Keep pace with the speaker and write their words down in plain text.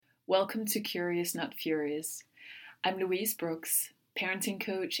Welcome to Curious Not Furious. I'm Louise Brooks, parenting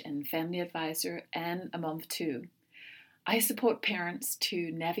coach and family advisor, and a mom of two. I support parents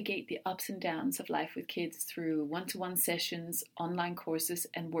to navigate the ups and downs of life with kids through one-to-one sessions, online courses,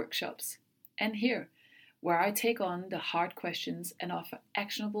 and workshops. And here, where I take on the hard questions and offer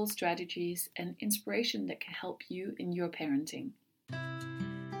actionable strategies and inspiration that can help you in your parenting.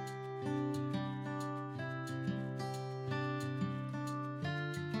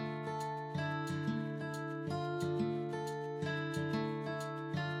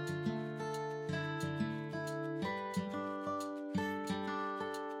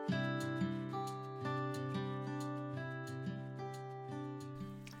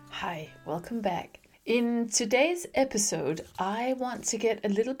 Hi, welcome back. In today's episode, I want to get a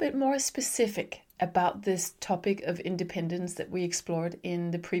little bit more specific about this topic of independence that we explored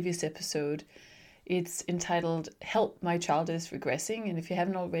in the previous episode. It's entitled, Help, My Child is Regressing. And if you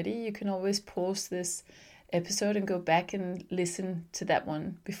haven't already, you can always pause this episode and go back and listen to that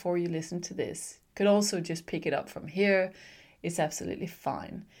one before you listen to this. You could also just pick it up from here. It's absolutely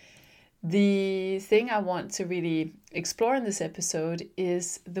fine. The thing I want to really explore in this episode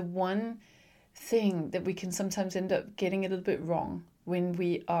is the one thing that we can sometimes end up getting a little bit wrong when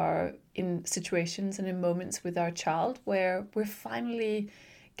we are in situations and in moments with our child where we're finally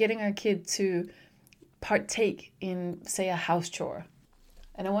getting our kid to partake in, say, a house chore.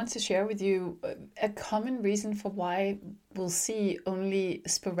 And I want to share with you a common reason for why we'll see only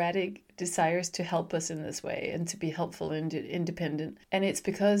sporadic desires to help us in this way and to be helpful and independent. And it's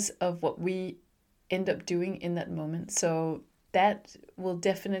because of what we end up doing in that moment. So that will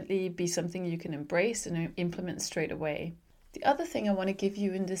definitely be something you can embrace and implement straight away. The other thing I want to give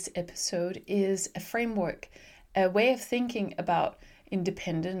you in this episode is a framework, a way of thinking about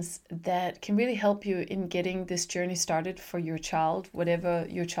independence that can really help you in getting this journey started for your child, whatever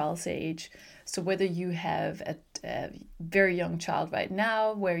your child's age. So whether you have a very young child right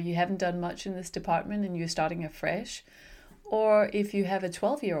now where you haven't done much in this department and you're starting afresh, or if you have a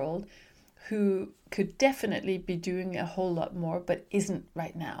 12-year-old who could definitely be doing a whole lot more but isn't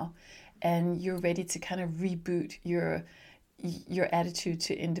right now, and you're ready to kind of reboot your attitude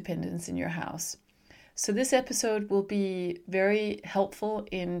to independence in your house. So this episode will be very helpful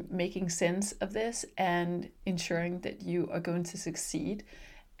in making sense of this and ensuring that you are going to succeed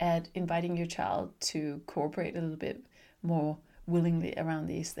at inviting your child to cooperate a little bit more willingly around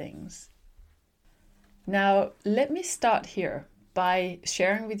these things. Now, let me start here by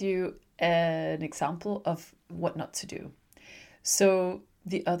sharing with you an example of what not to do. So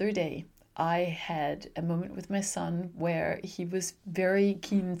the other day, I had a moment with my son where he was very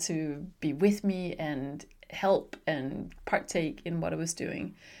keen to be with me and help and partake in what I was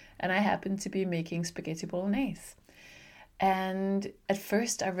doing. And I happened to be making spaghetti bolognese. And at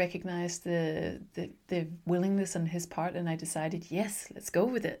first I recognized the willingness on his part, and I decided, yes, let's go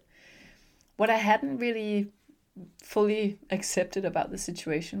with it. What I hadn't really fully accepted about the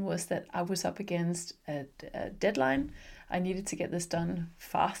situation was that I was up against a deadline. I needed to get this done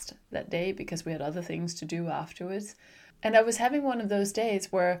fast that day because we had other things to do afterwards. And I was having one of those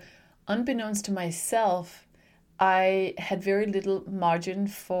days where, unbeknownst to myself, I had very little margin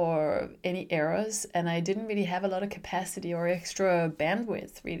for any errors, and I didn't really have a lot of capacity or extra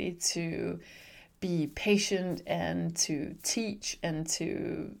bandwidth really to be patient and to teach and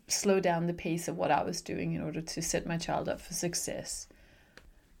to slow down the pace of what I was doing in order to set my child up for success.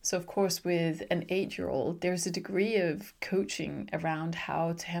 So of course, with an 8-year-old, there's a degree of coaching around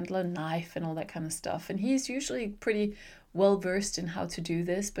how to handle a knife and all that kind of stuff. And he's usually pretty well versed in how to do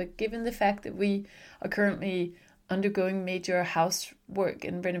this. But given the fact that we are currently undergoing major housework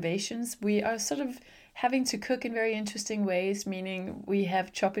and renovations, we are sort of having to cook in very interesting ways, meaning we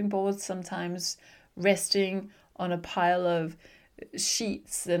have chopping boards sometimes resting on a pile of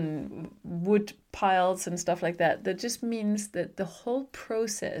sheets and wood piles and stuff like that. That just means that the whole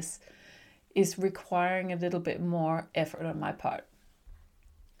process is requiring a little bit more effort on my part.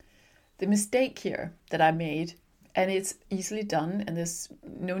 The mistake here that I made, and it's easily done and there's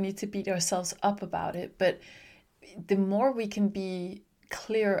no need to beat ourselves up about it, but the more we can be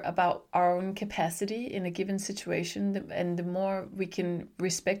clear about our own capacity in a given situation, and the more we can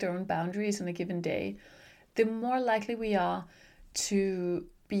respect our own boundaries on a given day, the more likely we are to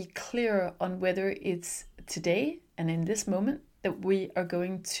be clear on whether it's today and in this moment that we are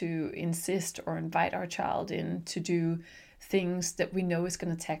going to insist or invite our child in to do things that we know is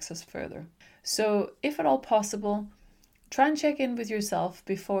going to tax us further. So if at all possible, try and check in with yourself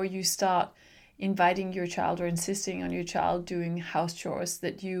before you start inviting your child or insisting on your child doing house chores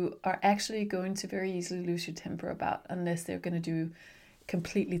that you are actually going to very easily lose your temper about, unless they're going to do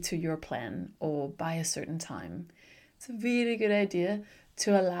completely to your plan or by a certain time. It's a really good idea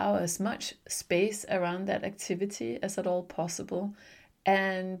to allow as much space around that activity as at all possible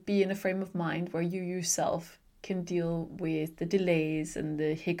and be in a frame of mind where you yourself can deal with the delays and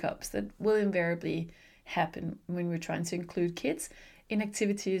the hiccups that will invariably happen when we're trying to include kids in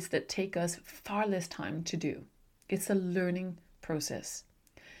activities that take us far less time to do. It's a learning process.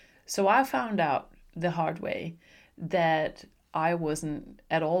 So I found out the hard way that I wasn't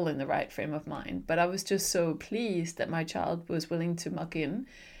at all in the right frame of mind, but I was just so pleased that my child was willing to muck in.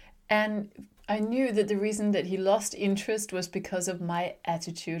 And I knew that the reason that he lost interest was because of my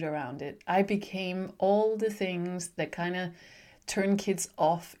attitude around it. I became all the things that kind of turn kids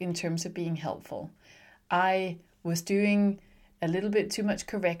off in terms of being helpful. I was doing a little bit too much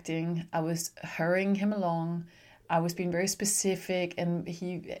correcting. I was hurrying him along. I was being very specific, and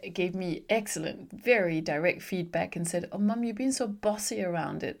he gave me excellent, very direct feedback and said, "Oh, Mum, you've been so bossy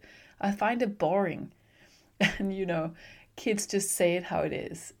around it. I find it boring." And, kids just say it how it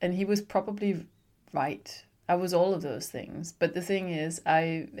is. And he was probably right. I was all of those things. But the thing is,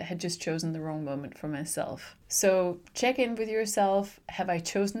 I had just chosen the wrong moment for myself. So check in with yourself. Have I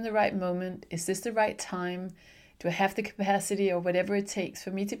chosen the right moment? Is this the right time? Do I have the capacity or whatever it takes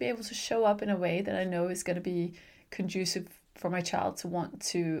for me to be able to show up in a way that I know is going to be conducive for my child to want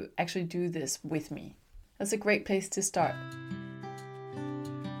to actually do this with me? That's a great place to start.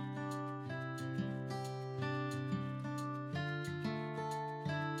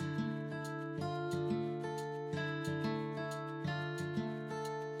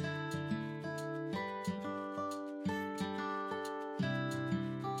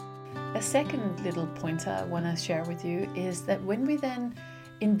 A second little pointer I want to share with you is that when we then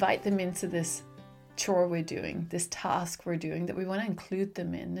invite them into this chore we're doing, this task we're doing that we want to include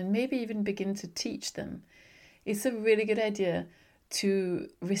them in and maybe even begin to teach them, it's a really good idea to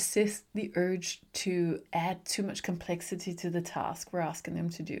resist the urge to add too much complexity to the task we're asking them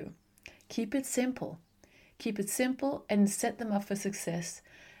to do. Keep it simple. Keep it simple and set them up for success.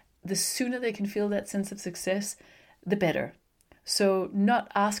 The sooner they can feel that sense of success, the better. So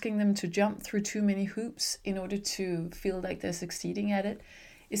not asking them to jump through too many hoops in order to feel like they're succeeding at it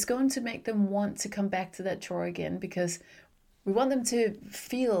is going to make them want to come back to that chore again, because we want them to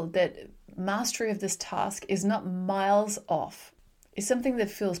feel that mastery of this task is not miles off. It's something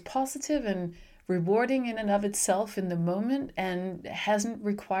that feels positive and rewarding in and of itself in the moment and hasn't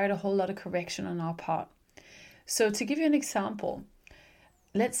required a whole lot of correction on our part. So to give you an example,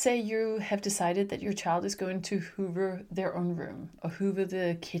 let's say you have decided that your child is going to hoover their own room, or hoover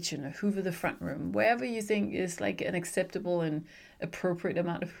the kitchen, or hoover the front room, wherever you think is like an acceptable and appropriate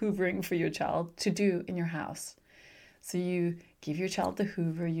amount of hoovering for your child to do in your house. So you give your child the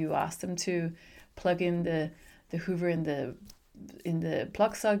hoover, you ask them to plug in the hoover in the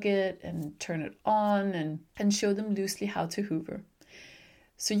plug socket and turn it on and show them loosely how to hoover.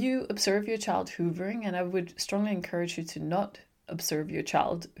 So you observe your child hoovering, and I would strongly encourage you to not observe your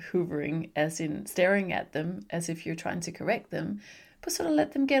child hoovering as in staring at them as if you're trying to correct them, but sort of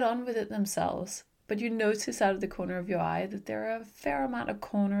let them get on with it themselves. But you notice out of the corner of your eye that there are a fair amount of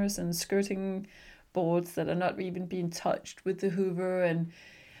corners and skirting boards that are not even being touched with the hoover, and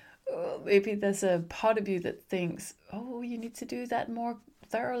maybe there's a part of you that thinks, oh, you need to do that more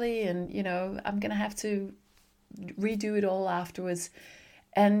thoroughly, and I'm gonna have to redo it all afterwards.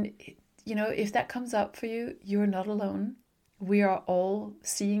 And if that comes up for you, you're not alone. We are all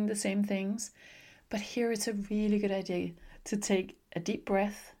seeing the same things, but here it's a really good idea to take a deep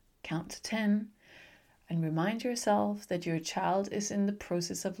breath, count to 10, and remind yourself that your child is in the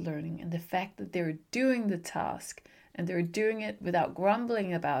process of learning, and the fact that they're doing the task and they're doing it without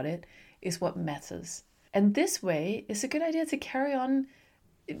grumbling about it is what matters. And this way, it's a good idea to carry on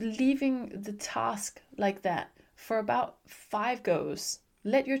leaving the task like that for about 5 goes.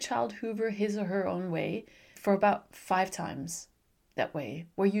 Let your child hoover his or her own way for about 5 times that way,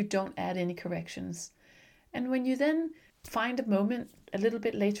 where you don't add any corrections. And when you then find a moment a little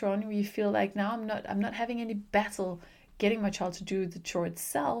bit later on where you feel like, now I'm not having any battle getting my child to do the chore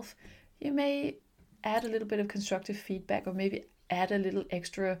itself, you may add a little bit of constructive feedback, or maybe add a little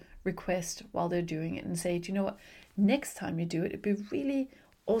extra request while they're doing it and say, do you know what, next time you do it, it'd be really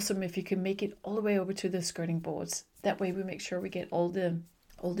awesome if you can make it all the way over to the skirting boards. That way we make sure we get all the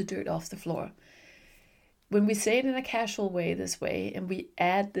dirt off the floor. When we say it in a casual way this way, and we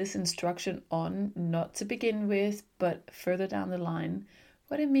add this instruction on, not to begin with, but further down the line,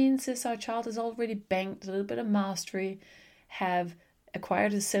 what it means is our child has already banked a little bit of mastery, have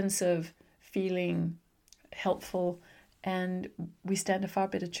acquired a sense of feeling helpful, and we stand a far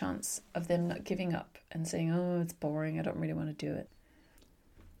better chance of them not giving up and saying, oh, it's boring, I don't really want to do it.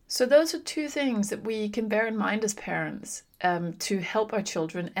 So those are two things that we can bear in mind as parents, to help our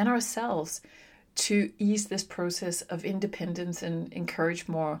children and ourselves to ease this process of independence and encourage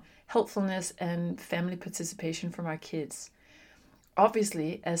more helpfulness and family participation from our kids.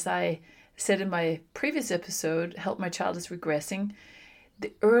 Obviously, as I said in my previous episode, Help My Child is Regressing,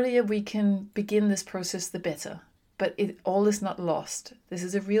 the earlier we can begin this process, the better. But all is not lost. This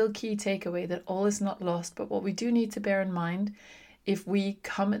is a real key takeaway, that all is not lost. But what we do need to bear in mind, if we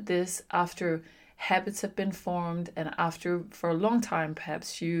come at this after habits have been formed and after, for a long time,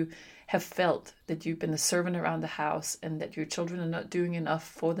 perhaps you have felt that you've been a servant around the house and that your children are not doing enough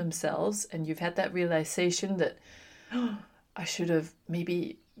for themselves, and you've had that realization that, oh, I should have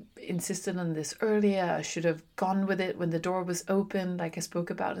maybe insisted on this earlier, I should have gone with it when the door was open, like I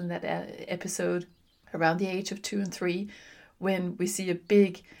spoke about in that episode, around the age of 2 and 3, when we see a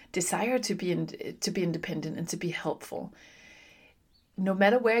big desire to be independent and to be helpful. No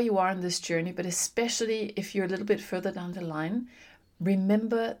matter where you are in this journey, but especially if you're a little bit further down the line,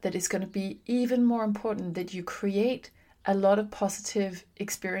 remember that it's going to be even more important that you create a lot of positive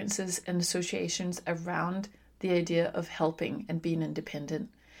experiences and associations around the idea of helping and being independent.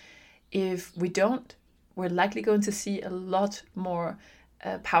 If we don't, we're likely going to see a lot more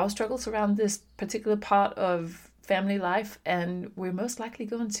power struggles around this particular part of family life, and we're most likely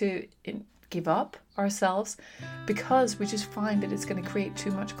going to give up ourselves because we just find that it's going to create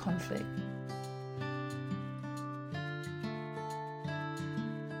too much conflict.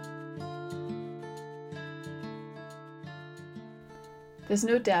 There's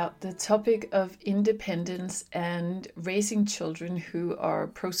no doubt the topic of independence and raising children who are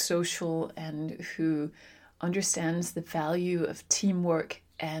pro-social and who understands the value of teamwork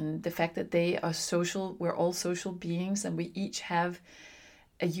and the fact that they are social, we're all social beings and we each have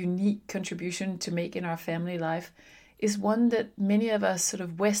a unique contribution to make in our family life, is one that many of us sort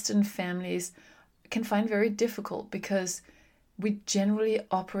of Western families can find very difficult, because we generally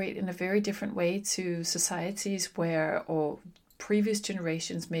operate in a very different way to societies where, or previous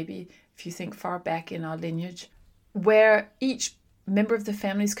generations, maybe if you think far back in our lineage, where each member of the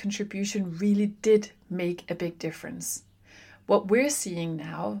family's contribution really did make a big difference. What we're seeing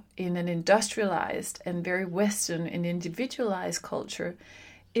now in an industrialized and very Western and individualized culture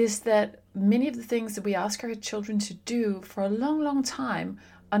is that many of the things that we ask our children to do for a long, long time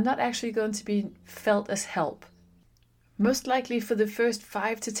are not actually going to be felt as help. Most likely for the first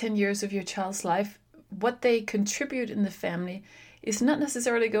 5 to 10 years of your child's life, what they contribute in the family is not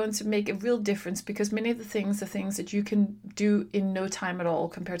necessarily going to make a real difference, because many of the things are things that you can do in no time at all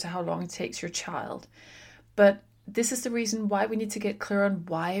compared to how long it takes your child. But this is the reason why we need to get clear on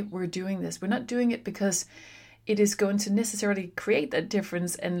why we're doing this. We're not doing it because it is going to necessarily create that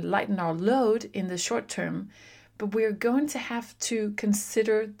difference and lighten our load in the short term, but we're going to have to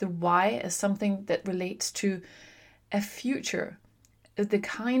consider the why as something that relates to a future, the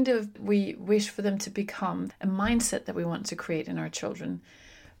kind of we wish for them to become, a mindset that we want to create in our children,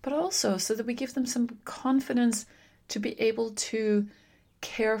 but also so that we give them some confidence to be able to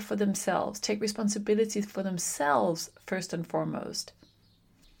care for themselves, take responsibility for themselves first and foremost.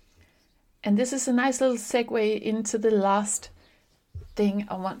 And this is a nice little segue into the last thing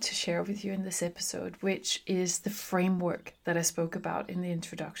I want to share with you in this episode, which is the framework that I spoke about in the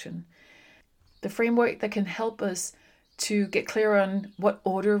introduction. The framework that can help us to get clear on what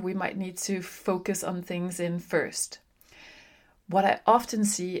order we might need to focus on things in first. What I often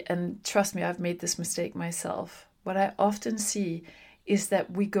see, and trust me, I've made this mistake myself, what I often see is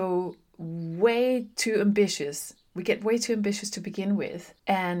that we go way too ambitious. We get way too ambitious to begin with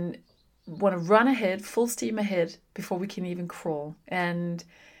and want to run ahead, full steam ahead, before we can even crawl. And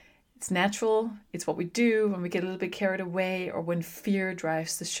it's natural. It's what we do when we get a little bit carried away or when fear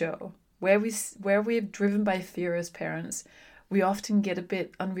drives the show. Where we're driven by fear as parents, we often get a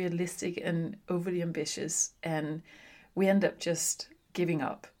bit unrealistic and overly ambitious, and we end up just giving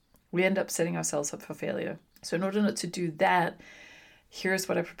up. We end up setting ourselves up for failure. So in order not to do that, here's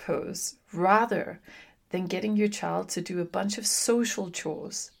what I propose. Rather than getting your child to do a bunch of social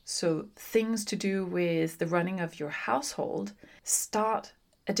chores, so things to do with the running of your household, start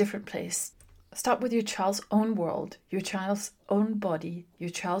a different place. Start with your child's own world, your child's own body, your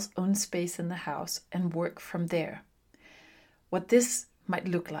child's own space in the house, and work from there. What this might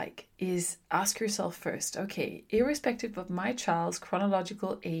look like is ask yourself first, okay, irrespective of my child's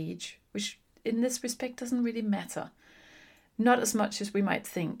chronological age, which in this respect doesn't really matter, not as much as we might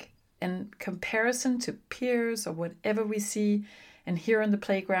think, in comparison to peers or whatever we see and hear on the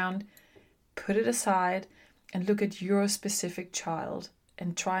playground, put it aside and look at your specific child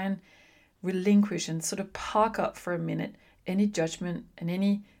and try and relinquish and sort of park up for a minute any judgment and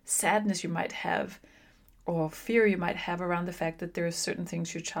any sadness you might have or fear you might have around the fact that there are certain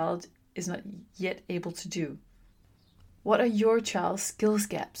things your child is not yet able to do. What are your child's skills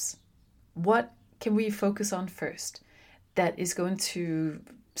gaps? What can we focus on first that is going to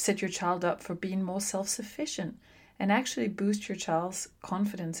set your child up for being more self-sufficient and actually boost your child's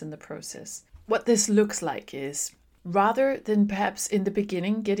confidence in the process? What this looks like is, rather than perhaps in the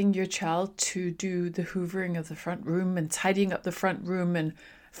beginning getting your child to do the hoovering of the front room and tidying up the front room and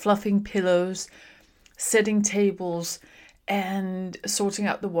fluffing pillows, setting tables, and sorting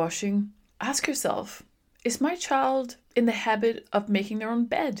out the washing, ask yourself, is my child in the habit of making their own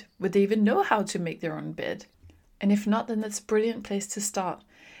bed? Would they even know how to make their own bed? And if not, then that's a brilliant place to start.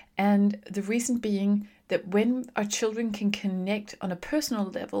 And the reason being that when our children can connect on a personal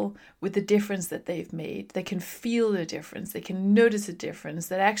level with the difference that they've made, they can feel the difference, they can notice a difference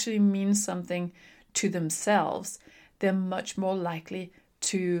that actually means something to themselves, they're much more likely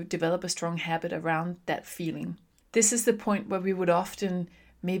to develop a strong habit around that feeling. This is the point where we would often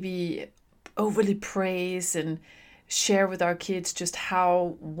maybe overly praise and share with our kids just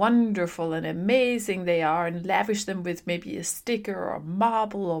how wonderful and amazing they are and lavish them with maybe a sticker or a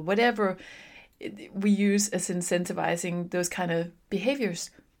marble or whatever we use as incentivizing those kind of behaviors.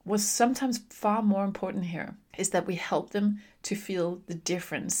 What's sometimes far more important here is that we help them to feel the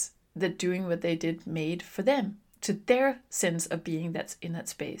difference that doing what they did made for them, to their sense of being that's in that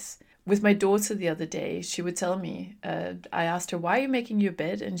space. With my daughter the other day, she would tell me, I asked her, why are you making your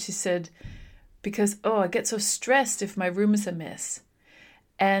bed? And she said, because, I get so stressed if my room is a mess.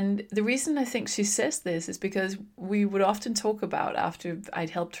 And the reason I think she says this is because we would often talk about, after I'd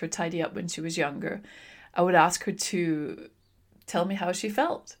helped her tidy up when she was younger, I would ask her to tell me how she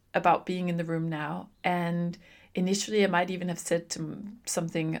felt about being in the room now. And initially I might even have said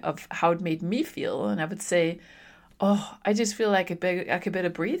something of how it made me feel. And I would say, I just feel like I could better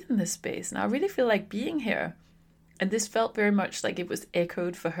breathe in this space. And I really feel like being here. And this felt very much like it was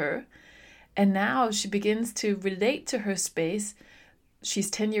echoed for her. And now she begins to relate to her space.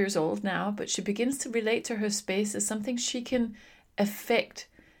 She's 10 years old now, but she begins to relate to her space as something she can affect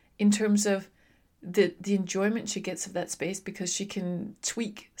in terms of the enjoyment she gets of that space, because she can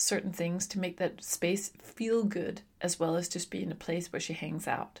tweak certain things to make that space feel good, as well as just being a place where she hangs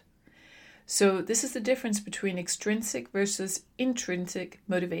out. So this is the difference between extrinsic versus intrinsic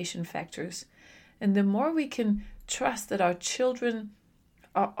motivation factors. And the more we can trust that our children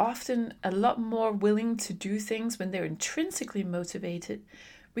are often a lot more willing to do things when they're intrinsically motivated,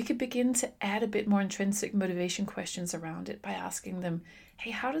 we could begin to add a bit more intrinsic motivation questions around it by asking them,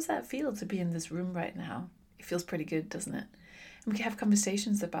 hey, how does that feel to be in this room right now? It feels pretty good, doesn't it? And we can have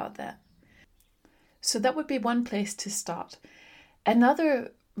conversations about that. So that would be one place to start.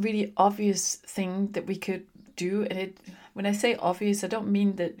 Another really obvious thing that we could do, and when I say obvious, I don't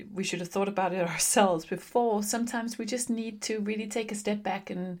mean that we should have thought about it ourselves before. Sometimes we just need to really take a step back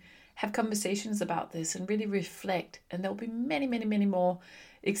and have conversations about this and really reflect. And there'll be many, many, many more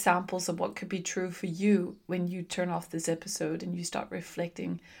examples of what could be true for you when you turn off this episode and you start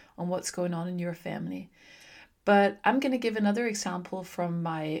reflecting on what's going on in your family. But I'm going to give another example from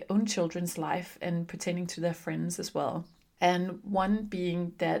my own children's life and pertaining to their friends as well. And one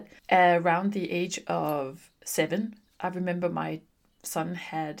being that around the age of 7, I remember my son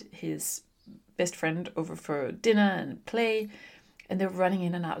had his best friend over for dinner and play, and they were running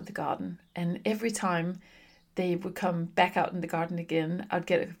in and out of the garden. And every time they would come back out in the garden again, I'd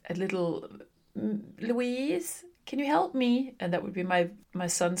get a little, Louise, can you help me? And that would be my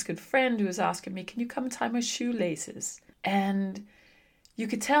son's good friend who was asking me, can you come tie my shoelaces? And you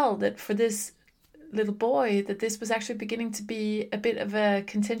could tell that for this little boy that this was actually beginning to be a bit of a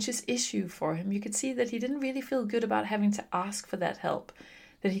contentious issue for him. You could see that he didn't really feel good about having to ask for that help,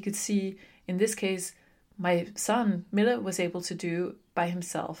 that he could see, in this case, my son, Miller, was able to do by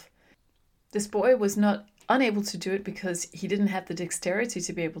himself. This boy was not unable to do it because he didn't have the dexterity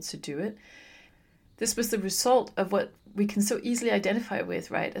to be able to do it. This was the result of what we can so easily identify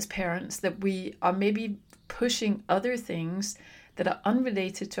with, right, as parents, that we are maybe pushing other things that are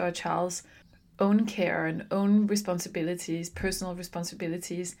unrelated to our child's own care and own responsibilities, personal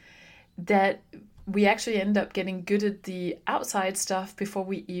responsibilities, that we actually end up getting good at the outside stuff before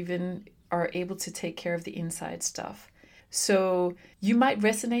we even are able to take care of the inside stuff. So you might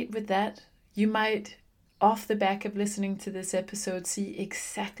resonate with that. You might, off the back of listening to this episode, see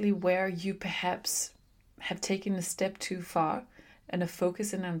exactly where you perhaps have taken a step too far and are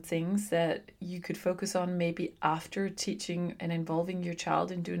focusing on things that you could focus on maybe after teaching and involving your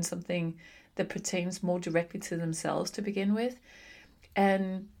child in doing something that pertains more directly to themselves to begin with,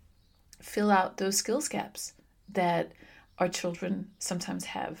 and fill out those skills gaps that our children sometimes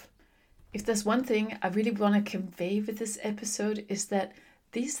have. If there's one thing I really want to convey with this episode is that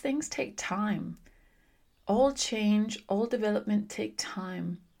these things take time. All change, all development take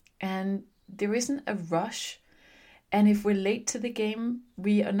time, and there isn't a rush. And if we're late to the game,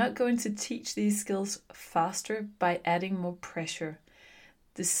 we are not going to teach these skills faster by adding more pressure.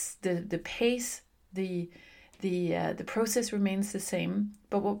 The pace, the process remains the same.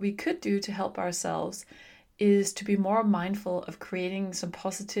 But what we could do to help ourselves is to be more mindful of creating some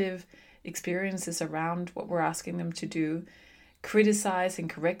positive experiences around what we're asking them to do, criticize and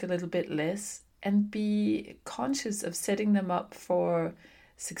correct a little bit less, and be conscious of setting them up for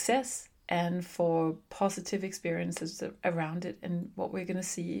success and for positive experiences around it. And what we're going to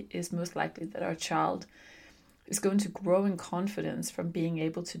see is most likely that our child is going to grow in confidence from being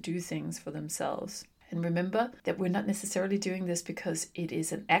able to do things for themselves. And remember that we're not necessarily doing this because it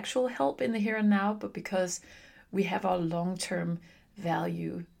is an actual help in the here and now, but because we have our long-term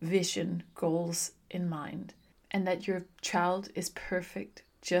value, vision, goals in mind. And that your child is perfect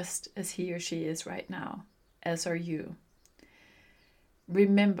just as he or she is right now, as are you.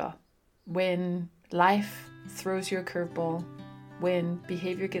 Remember, when life throws you a curveball, when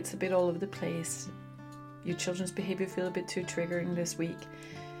behavior gets a bit all over the place, your children's behavior feel a bit too triggering this week,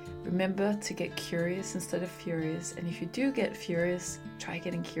 remember to get curious instead of furious. And if you do get furious, try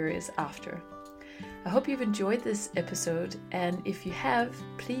getting curious after. I hope you've enjoyed this episode, and if you have,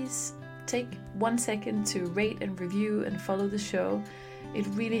 please take 1 second to rate and review and follow the show. It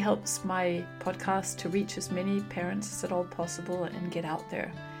really helps my podcast to reach as many parents as at all possible and get out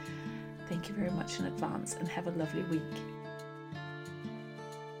there. Thank you very much in advance, and have a lovely week.